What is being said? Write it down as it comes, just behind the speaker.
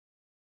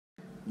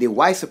Did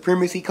white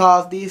supremacy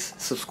cause this?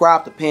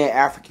 Subscribe to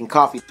Pan-African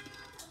Coffee.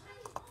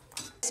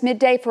 It's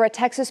midday for a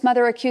Texas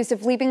mother accused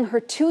of leaving her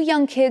 2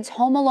 young kids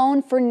home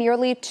alone for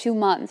nearly 2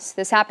 months.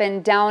 This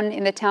happened down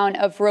in the town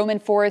of Roman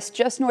Forest,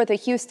 just north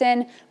of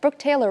Houston. Brooke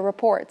Taylor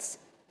reports.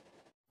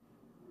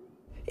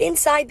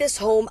 Inside this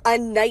home, a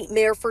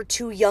nightmare for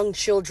 2 young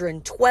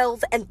children,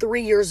 12 and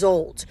 3 years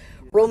old.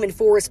 Roman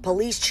Forest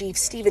Police Chief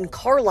Stephen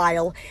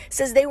Carlisle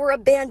says they were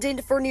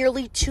abandoned for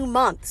nearly 2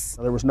 months.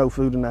 There was no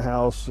food in the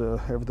house.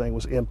 Everything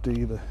was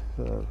empty.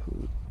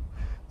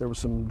 There was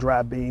some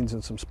dry beans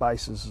and some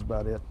spices is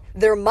about it.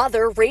 Their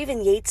mother,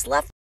 Raven Yates,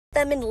 left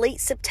them in late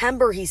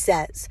September, he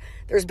says.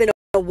 There's been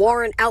a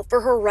warrant out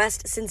for her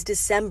arrest since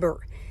December.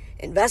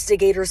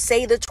 Investigators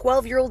say the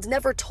 12-year-old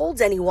never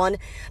told anyone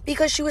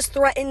because she was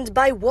threatened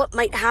by what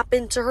might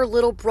happen to her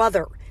little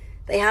brother.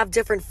 They have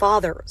different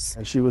fathers.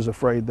 And she was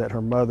afraid that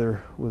her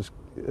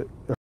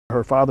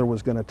father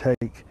was going to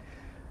take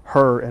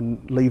her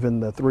and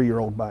leaving the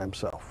 3-year-old by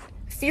himself.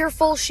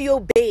 Fearful, she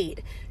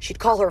obeyed. She'd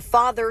call her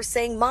father,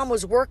 saying mom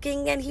was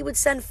working and he would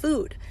send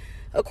food.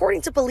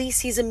 According to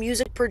police, he's a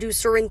music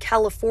producer in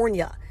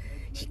California.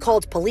 He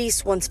called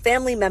police once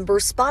family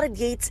members spotted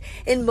Yates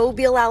in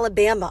Mobile,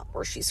 Alabama,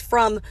 where she's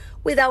from,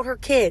 without her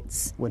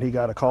kids. When he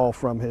got a call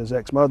from his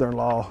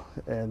ex-mother-in-law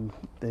and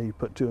they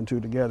put 2 and 2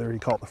 together, he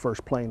caught the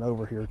first plane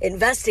over here.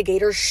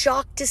 Investigators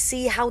shocked to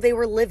see how they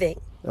were living.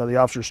 The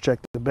officers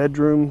checked the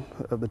bedroom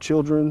of the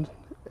children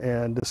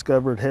and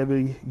discovered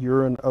heavy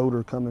urine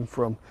odor coming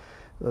from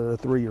the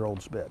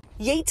 3-year-old's bed.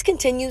 Yates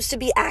continues to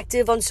be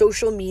active on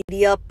social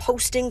media,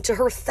 posting to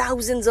her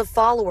thousands of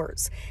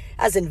followers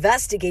as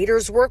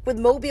investigators work with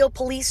Mobile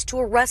police to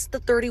arrest the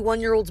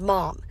 31-year-old's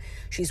mom.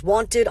 She's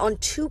wanted on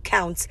 2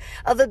 counts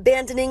of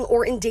abandoning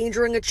or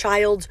endangering a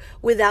child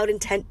without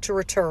intent to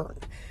return.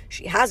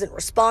 She hasn't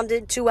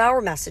responded to our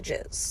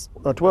messages.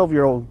 A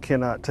 12-year-old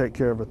cannot take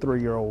care of a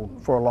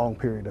 3-year-old for a long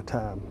period of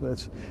time.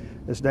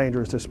 It's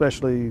dangerous,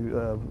 especially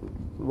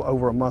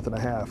over a month and a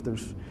half.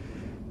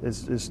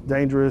 It's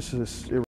dangerous. It's